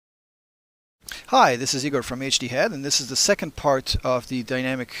Hi, this is Igor from HDHead, and this is the second part of the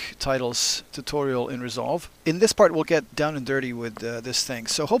dynamic titles tutorial in Resolve. In this part, we'll get down and dirty with this thing.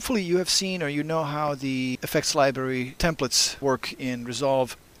 So hopefully you have seen or you know how the effects library templates work in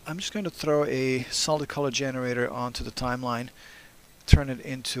Resolve. I'm just going to throw a solid color generator onto the timeline, turn it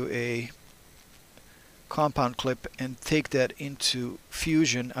into a compound clip, and take that into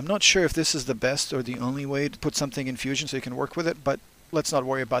Fusion. I'm not sure if this is the best or the only way to put something in Fusion so you can work with it, but let's not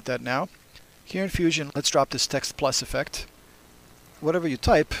worry about that now. Here in Fusion, let's drop this text plus effect. Whatever you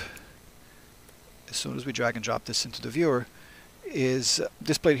type, as soon as we drag and drop this into the viewer, is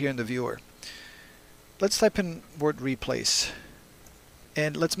displayed here in the viewer. Let's type in word replace,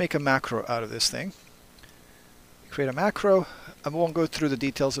 and let's make a macro out of this thing. Create a macro. I won't go through the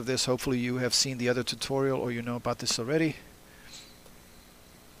details of this. Hopefully you have seen the other tutorial or you know about this already.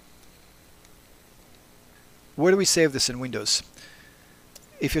 Where do we save this in Windows?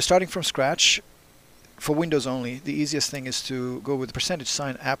 If you're starting from scratch, for Windows only, the easiest thing is to go with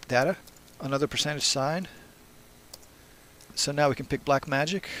the % app data, another %. So now we can pick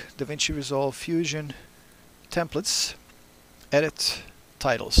Blackmagic, DaVinci Resolve, Fusion, Templates, Edit,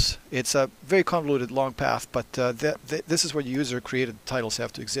 Titles. It's a very convoluted long path, but this is where user-created titles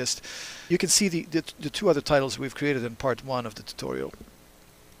have to exist. You can see the two other titles we've created in part 1 of the tutorial.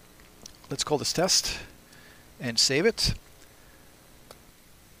 Let's call this test and save it.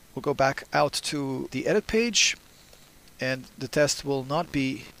 We'll go back out to the edit page, and the test will not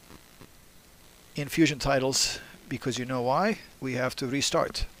be in Fusion titles because you know why. We have to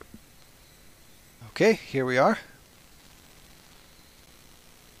restart. Okay, here we are.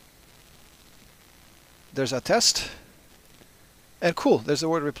 There's our test, and cool, there's the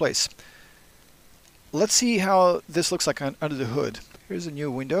word replace. Let's see how this looks like under the hood. Here's a new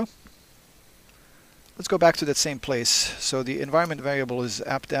window. Let's go back to that same place. So the environment variable is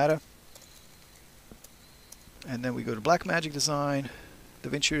app data, and then we go to Blackmagic Design,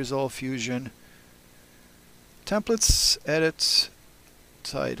 DaVinci Resolve, Fusion, Templates, Edit,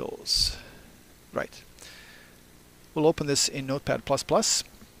 Titles. Right. We'll open this in Notepad++.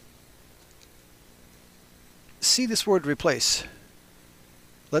 See this word replace.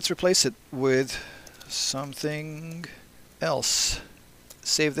 Let's replace it with something else.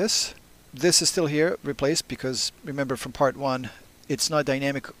 Save this. This is still here, replaced, because remember from part 1, it's not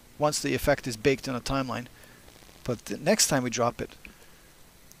dynamic once the effect is baked on a timeline. But the next time we drop it,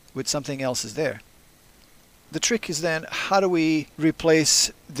 with something else is there. The trick is then, how do we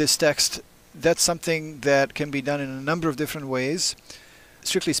replace this text? That's something that can be done in a number of different ways.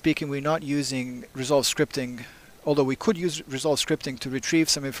 Strictly speaking, we're not using Resolve scripting, although we could use Resolve scripting to retrieve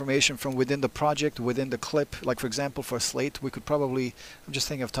some information from within the project, within the clip. Like for example, for a slate, we could probably, I'm just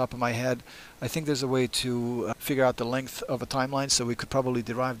thinking off the top of my head, I think there's a way to figure out the length of a timeline, so we could probably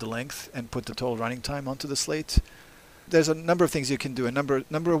derive the length and put the total running time onto the slate. There's a number of things you can do, a number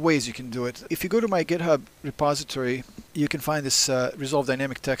of ways you can do it. If you go to my GitHub repository, you can find this Resolve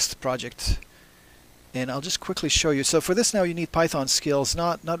DynamicText project. And I'll just quickly show you. So for this now you need Python skills,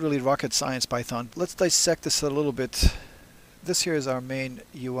 not really rocket science Python. Let's dissect this a little bit. This here is our main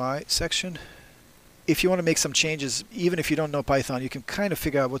UI section. If you want to make some changes, even if you don't know Python, you can kind of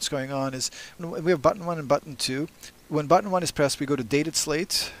figure out what's going on. Is we have button 1 and button 2. When button 1 is pressed, we go to dated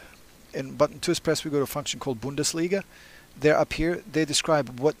slate. And button 2 is pressed, we go to a function called Bundesliga. They're up here. They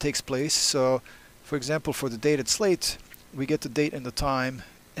describe what takes place. So for example, for the dated slate, we get the date and the time,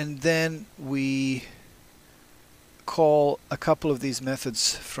 and then we call a couple of these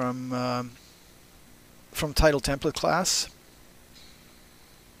methods from title template class,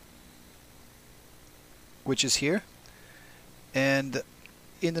 which is here. And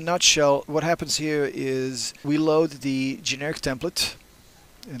in the nutshell, what happens here is we load the generic template,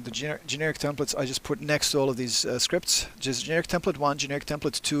 and the generic templates I just put next to all of these scripts. Just generic template 1, generic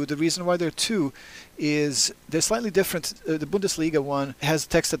template 2. The reason why there are 2 is they're slightly different. The Bundesliga one has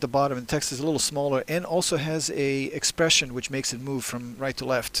text at the bottom, and the text is a little smaller, and also has a expression which makes it move from right to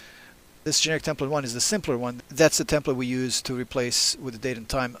left. This generic template 1 is the simpler one. That's the template we use to replace with the date and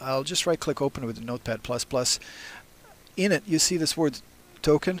time. I'll just right click open it with the Notepad++. In it you see this word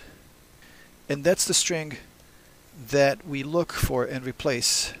token, and that's the string that we look for and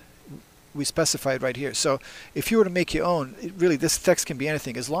replace. We specify it right here. So if you were to make your own, really this text can be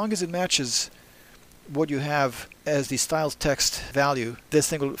anything. As long as it matches what you have as the styled text value, this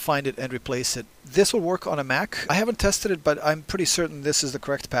thing will find it and replace it. This will work on a Mac. I haven't tested it, but I'm pretty certain this is the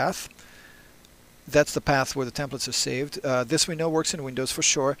correct path. That's the path where the templates are saved. This we know works in Windows for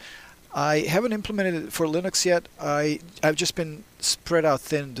sure. I haven't implemented it for Linux yet. I've just been spread out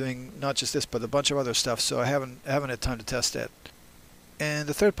thin doing not just this but a bunch of other stuff, so I haven't had time to test it. And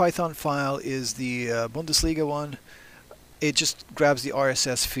the third Python file is the Bundesliga one. It just grabs the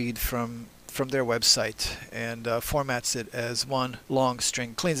RSS feed from their website and formats it as one long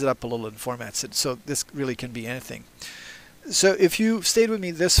string, cleans it up a little and formats it. So this really can be anything. So if you stayed with me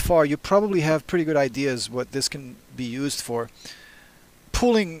this far, you probably have pretty good ideas what this can be used for.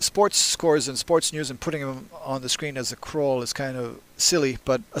 Pulling sports scores and sports news and putting them on the screen as a crawl is kind of silly,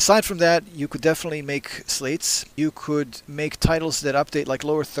 but aside from that, you could definitely make slates. You could make titles that update, like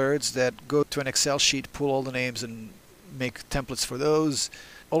lower thirds that go to an Excel sheet, pull all the names and make templates for those.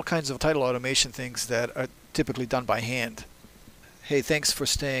 All kinds of title automation things that are typically done by hand. Hey, thanks for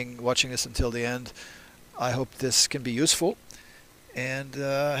watching this until the end. I hope this can be useful, and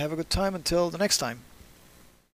have a good time until the next time.